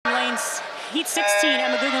Heat 16,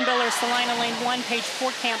 Emma Guggenbiller, Salina, lane 1, Paige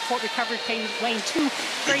Fortcamp, Port Recovery, lane 2,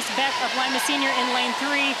 Grace Beck of Lima Senior in lane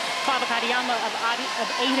 3, Clava Kadiyama of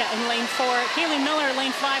Ada in lane 4, Kaylee Miller,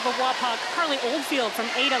 lane 5 of Wapak, Carly Oldfield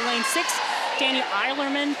from Ada, lane 6, Danny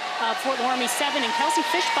Eilerman of Fort Loramie 7, and Kelsey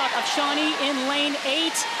Fishbach of Shawnee in lane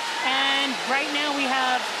 8. And right now we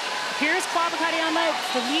have, here's Clava Kadiyama,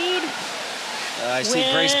 the lead. I see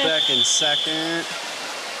Grace Beck in second.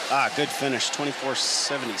 Good finish,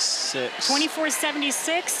 24.76.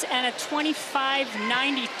 24.76 and a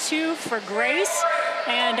 25.92 for Grace.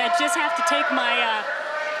 And I just have to take my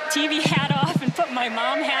TV hat off and put my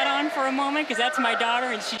mom hat on for a moment, because that's my daughter,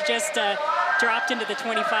 and she just dropped into the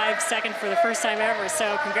 25 second for the first time ever.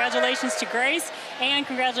 So congratulations to Grace, and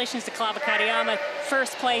congratulations to Clava Kadiyama.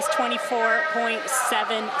 First place,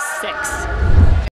 24.76.